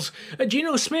tackles.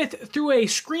 Geno Smith threw a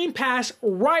screen pass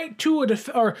right to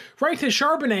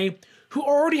Charbonnet, who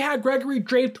already had Gregory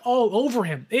draped all over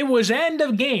him. It was end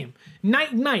of game.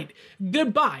 Night,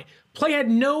 goodbye. Play had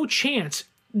no chance.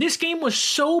 This game was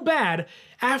so bad,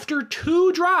 after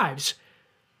 2 drives,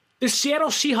 the Seattle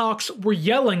Seahawks were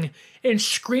yelling and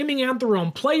screaming at their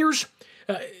own players.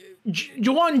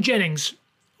 Juwan Jennings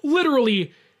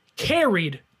literally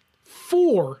carried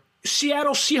 4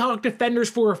 Seattle Seahawks defenders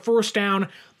for a first down.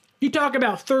 You talk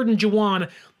about 3rd and Juwan.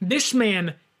 This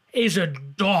man is a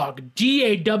dog.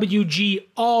 D-A-W-G,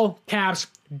 all caps,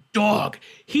 dog.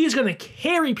 He's going to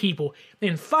carry people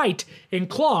and fight and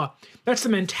claw. That's the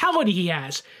mentality he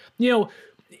has. You know,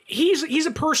 he's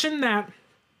a person that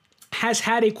has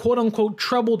had a quote-unquote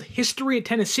troubled history at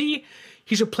Tennessee.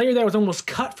 He's a player that was almost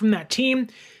cut from that team.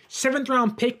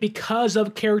 7th-round pick because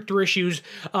of character issues.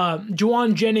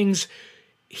 Juwan Jennings,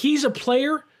 he's a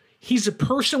player. He's a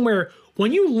person where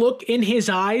when you look in his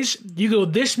eyes, you go,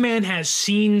 this man has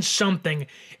seen something,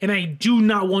 and I do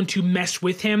not want to mess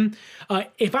with him.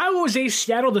 If I was a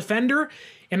Seattle defender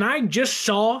and I just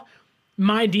saw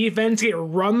my defense get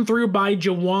run through by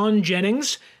Juwan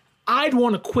Jennings, I'd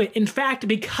want to quit. In fact,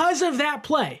 because of that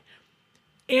play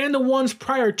and the ones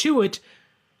prior to it,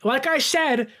 like I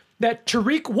said, that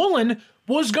Tariq Woolen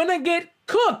was going to get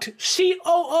cooked,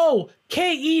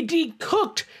 C-O-O-K-E-D,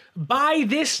 cooked by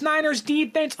this Niners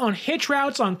defense on hitch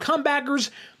routes, on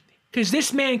comebackers, because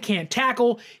this man can't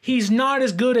tackle. He's not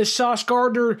as good as Sauce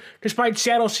Gardner, despite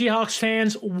Seattle Seahawks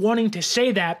fans wanting to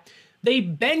say that. They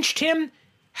benched him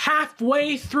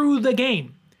halfway through the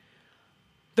game.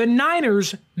 The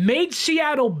Niners made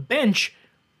Seattle bench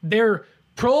their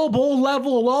Pro Bowl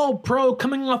level All-Pro,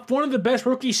 coming off one of the best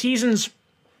rookie seasons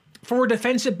for a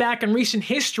defensive back in recent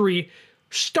history,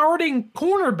 starting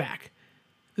cornerback.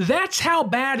 That's how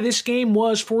bad this game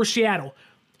was for Seattle.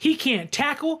 He can't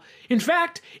tackle. In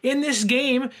fact, in this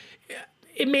game,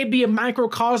 it may be a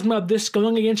microcosm of this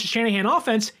going against the Shanahan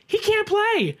offense. He can't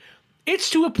play. It's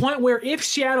to a point where if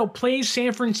Seattle plays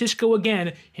San Francisco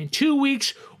again in 2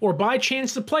 weeks or by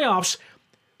chance the playoffs,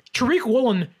 Tariq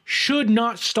Woolen should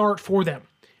not start for them.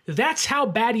 That's how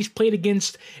bad he's played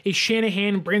against a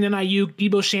Shanahan, Brandon Ayuk,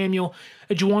 Deebo Samuel,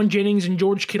 Juwan Jennings, and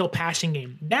George Kittle passing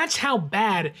game. That's how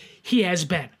bad he has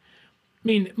been. I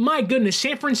mean, my goodness,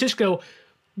 San Francisco,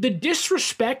 the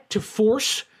disrespect to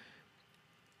force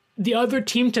the other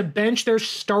team to bench their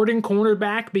starting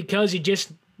cornerback because he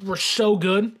just were so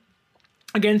good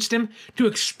against him, to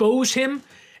expose him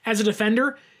as a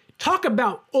defender. Talk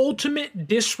about ultimate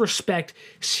disrespect.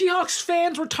 Seahawks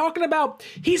fans were talking about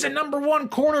he's a number 1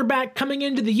 cornerback coming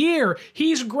into the year.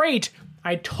 He's great.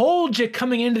 I told you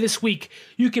coming into this week,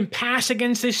 you can pass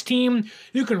against this team.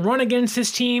 You can run against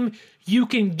this team. You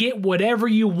can get whatever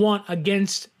you want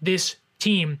against this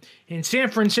team. And San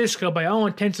Francisco, by all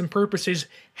intents and purposes,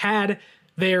 had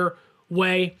their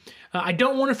way. I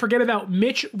don't want to forget about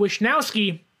Mitch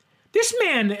Wishnowsky. This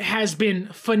man has been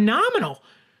phenomenal.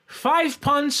 5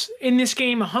 punts in this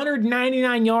game,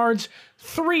 199 yards,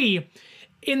 3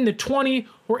 in the 20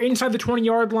 or inside the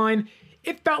 20-yard line.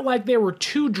 It felt like there were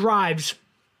 2 drives,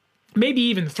 maybe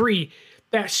even 3,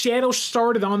 that Seattle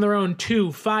started on their own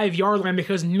 5-yard line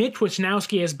because Mitch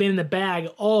Wishnowsky has been in the bag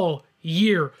all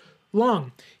year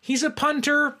long. He's a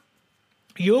punter.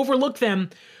 You overlook them.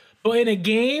 But in a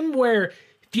game where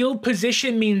field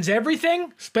position means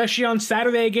everything, especially on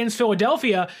Saturday against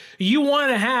Philadelphia, you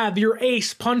want to have your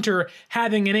ace punter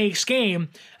having an ace game.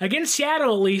 Against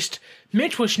Seattle, at least,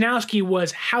 Mitch Wishnowsky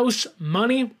was house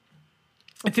money.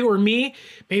 If it were me,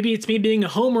 maybe it's me being a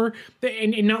homer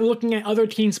and not looking at other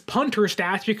teams' punter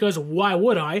stats, because why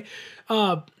would I?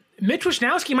 Mitch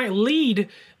Wishnowsky might lead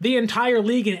the entire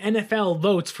league in NFL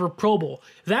votes for Pro Bowl.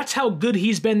 That's how good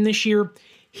he's been this year.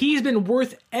 He's been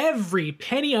worth every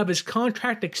penny of his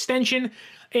contract extension,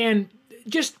 and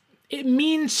just it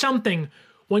means something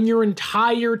when your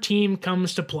entire team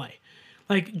comes to play.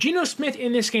 Like, Geno Smith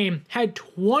in this game had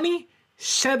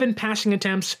 27 passing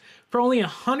attempts for only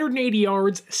 180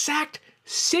 yards, sacked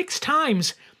 6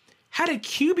 times, had a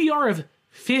QBR of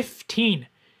 15.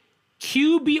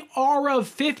 QBR of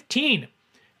 15.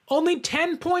 Only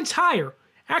 10 points higher.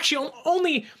 Actually,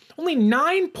 only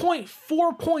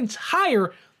 9.4 points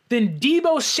higher than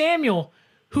Deebo Samuel,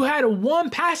 who had one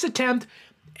pass attempt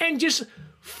and just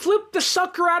flipped the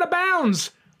sucker out of bounds.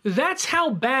 That's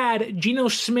how bad Geno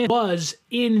Smith was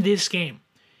in this game.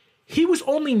 He was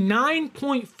only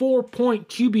 9.4 point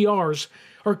QBRs,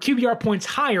 or QBR points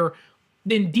higher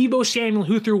than Deebo Samuel,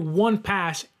 who threw one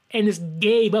pass and just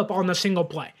gave up on the single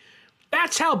play.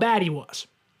 That's how bad he was.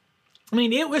 I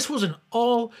mean, this was an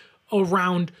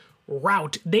all-around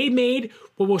rout. They made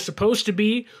what was supposed to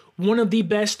be one of the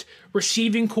best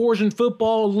receiving cores in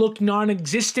football look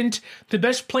non-existent. The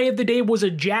best play of the day was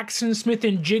a Jackson Smith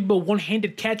and Jigba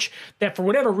one-handed catch that, for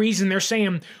whatever reason, they're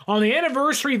saying, on the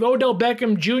anniversary of Odell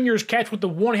Beckham Jr.'s catch with the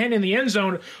one hand in the end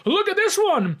zone, look at this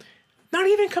one. Not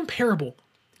even comparable.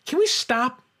 Can we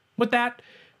stop with that?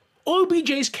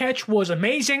 OBJ's catch was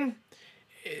amazing.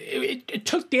 It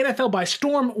took the NFL by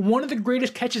storm. One of the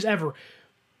greatest catches ever.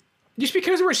 Just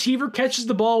because a receiver catches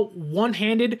the ball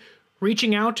one-handed,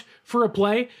 reaching out for a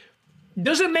play,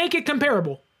 doesn't make it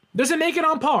comparable. Doesn't make it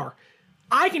on par.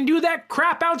 I can do that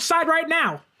crap outside right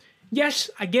now.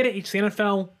 Yes, I get it. It's the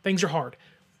NFL. Things are hard.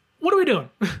 What are we doing?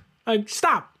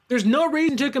 Stop. There's no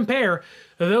reason to compare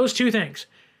those two things.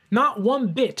 Not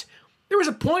one bit. There was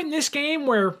a point in this game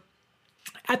where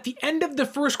at the end of the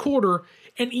first quarter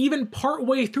and even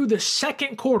partway through the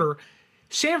second quarter,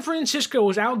 San Francisco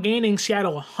was outgaining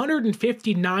Seattle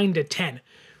 159-10.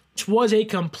 This was a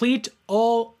complete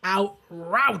all-out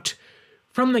rout.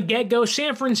 From the get-go,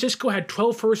 San Francisco had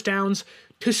 12 first downs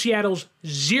to Seattle's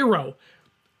 0,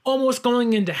 almost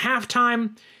going into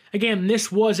halftime. Again,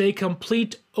 this was a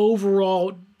complete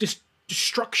overall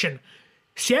destruction.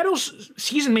 Seattle's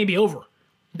season may be over.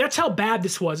 That's how bad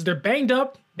this was. They're banged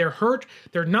up. They're hurt.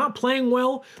 They're not playing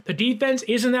well. The defense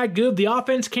isn't that good. The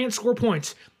offense can't score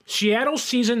points. Seattle's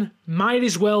season might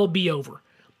as well be over.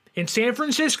 And San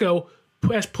Francisco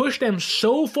has pushed them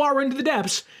so far into the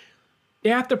depths, they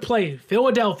have to play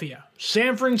Philadelphia,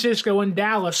 San Francisco, and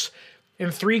Dallas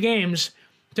in 3 games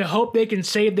to hope they can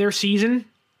save their season.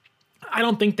 I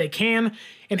don't think they can.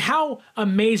 And how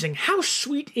amazing, how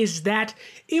sweet is that?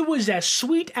 It was as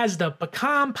sweet as the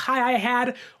pecan pie I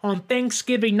had on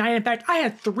Thanksgiving night. In fact, I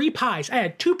had 3 pies. I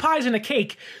had 2 pies and a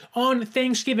cake on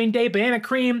Thanksgiving Day. Banana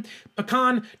cream,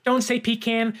 pecan, don't say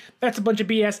pecan. That's a bunch of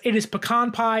BS. It is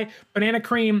pecan pie, banana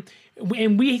cream.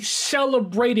 And we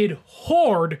celebrated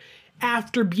hard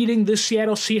after beating the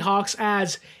Seattle Seahawks,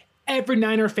 as every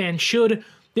Niner fan should.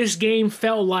 This game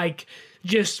felt like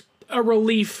just a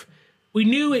relief. We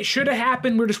knew it should have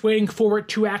happened. We're just waiting for it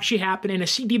to actually happen. And to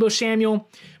see Deebo Samuel,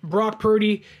 Brock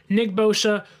Purdy, Nick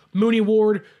Bosa, Mooney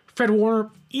Ward, Fred Warner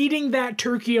eating that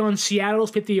turkey on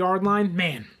Seattle's 50-yard line,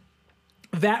 man,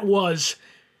 that was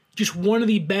just one of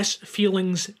the best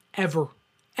feelings ever.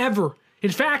 Ever.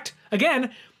 In fact,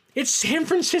 again, it's San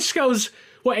Francisco's,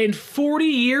 in 40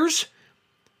 years?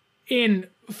 In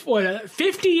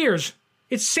 50 years.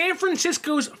 It's San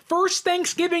Francisco's first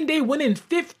Thanksgiving Day win in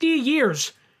 50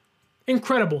 years.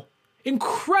 Incredible.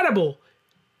 Incredible.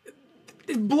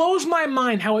 It blows my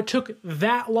mind how it took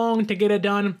that long to get it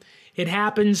done. It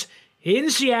happens in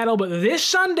Seattle, but this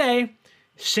Sunday,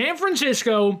 San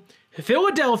Francisco,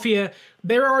 Philadelphia,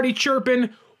 they're already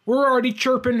chirping. We're already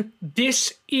chirping.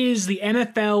 This is the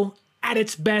NFL at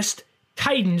its best.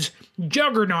 Titans,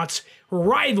 juggernauts,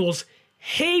 rivals,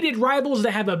 hated rivals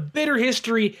that have a bitter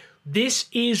history. This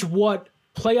is what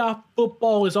playoff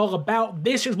football is all about.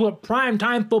 This is what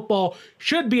primetime football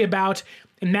should be about,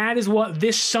 and that is what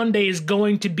this Sunday is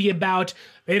going to be about.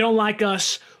 They don't like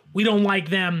us. We don't like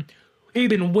them. We've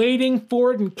been waiting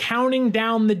for it and counting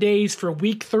down the days for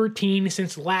Week 13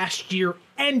 since last year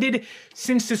ended,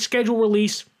 since the schedule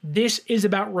release. This is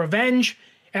about revenge,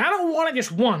 and I don't want it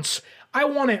just once. I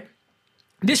want it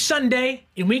this Sunday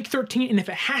in Week 13, and if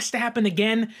it has to happen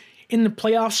again in the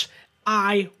playoffs,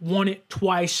 I want it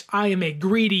twice. I am a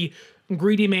greedy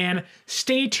man.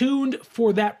 Stay tuned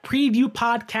for that preview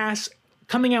podcast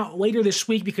coming out later this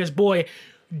week, because, boy,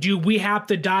 do we have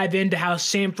to dive into how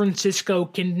San Francisco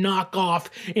can knock off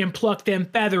and pluck them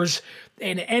feathers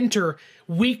and enter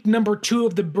week number 2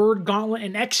 of the Bird Gauntlet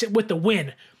and exit with the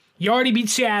win. You already beat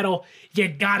Seattle. You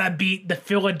gotta beat the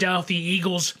Philadelphia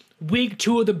Eagles. Week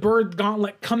 2 of the Bird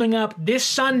Gauntlet coming up this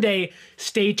Sunday.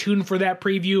 Stay tuned for that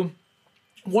preview.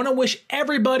 Want to wish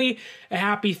everybody a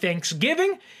happy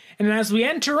Thanksgiving. And as we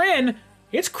enter in,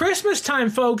 it's Christmas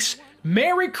time, folks.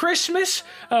 Merry Christmas.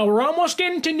 We're almost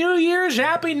getting to New Year's.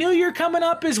 Happy New Year coming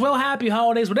up as well. Happy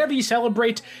holidays. Whatever you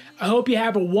celebrate, I hope you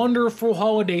have a wonderful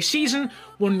holiday season,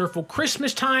 wonderful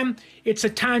Christmas time. It's a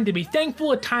time to be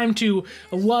thankful, a time to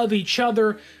love each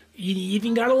other. You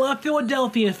even gotta love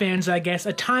Philadelphia fans, I guess.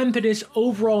 A time to just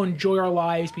overall enjoy our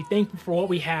lives, be thankful for what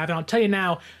we have. And I'll tell you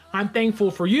now, I'm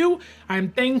thankful for you. I'm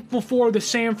thankful for the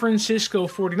San Francisco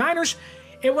 49ers.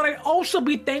 And what I'd also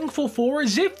be thankful for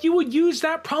is if you would use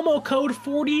that promo code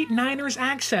 49ers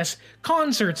Access.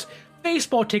 Concerts,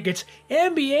 baseball tickets,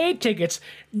 NBA tickets.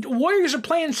 Warriors are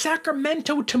playing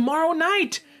Sacramento tomorrow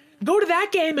night. Go to that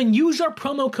game and use our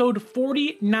promo code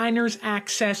 49ers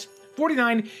Access.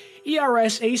 49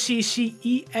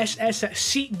 ERSACCESS at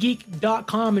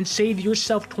SeatGeek.com and save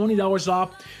yourself $20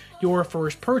 off your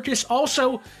first purchase.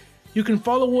 Also, you can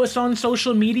follow us on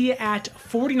social media at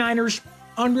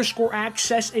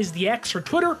 49ers_access is the X or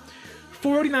Twitter.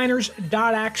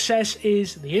 49ers.access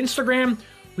is the Instagram.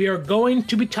 We are going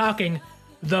to be talking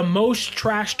the most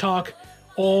trash talk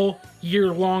all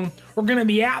year long. We're going to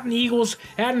be at the Eagles,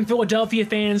 at Philadelphia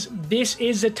fans. This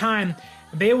is the time.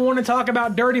 They want to talk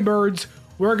about dirty birds.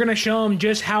 We're going to show them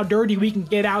just how dirty we can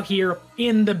get out here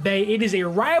in the Bay. It is a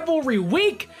rivalry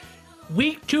week.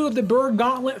 Week 2 of the Bird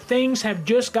Gauntlet. Things have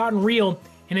just gotten real,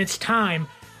 and it's time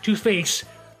to face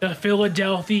the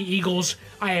Philadelphia Eagles.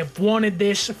 I have wanted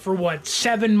this for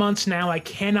 7 months now. I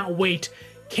cannot wait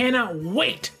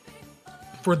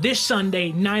for this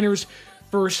Sunday, Niners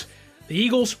versus the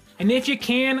Eagles. And if you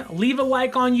can, leave a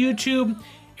like on YouTube.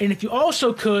 And if you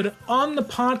also could, on the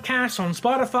podcast, on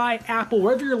Spotify, Apple,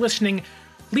 wherever you're listening,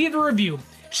 leave a review.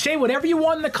 Say whatever you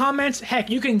want in the comments. Heck,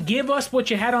 you can give us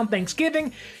what you had on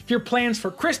Thanksgiving, your plans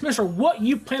for Christmas, or what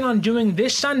you plan on doing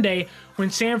this Sunday when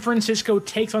San Francisco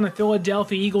takes on the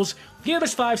Philadelphia Eagles. Give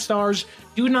us 5 stars.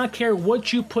 Do not care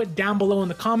what you put down below in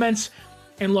the comments.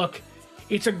 And look,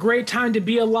 it's a great time to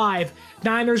be alive.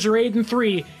 Niners are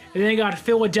 8-3, and they got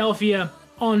Philadelphia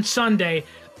on Sunday.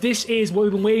 This is what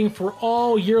we've been waiting for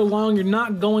all year long. You're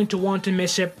not going to want to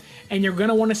miss it, and you're going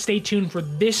to want to stay tuned for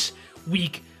this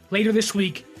week. Later this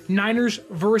week, Niners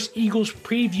vs. Eagles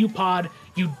preview pod.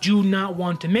 You do not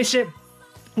want to miss it.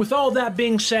 With all that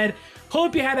being said,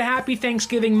 hope you had a happy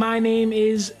Thanksgiving. My name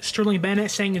is Sterling Bennett,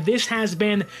 saying this has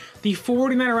been the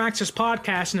 49er Access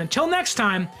podcast. And until next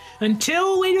time,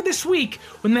 until later this week,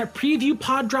 when that preview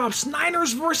pod drops,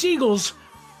 Niners vs. Eagles,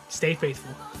 stay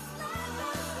faithful.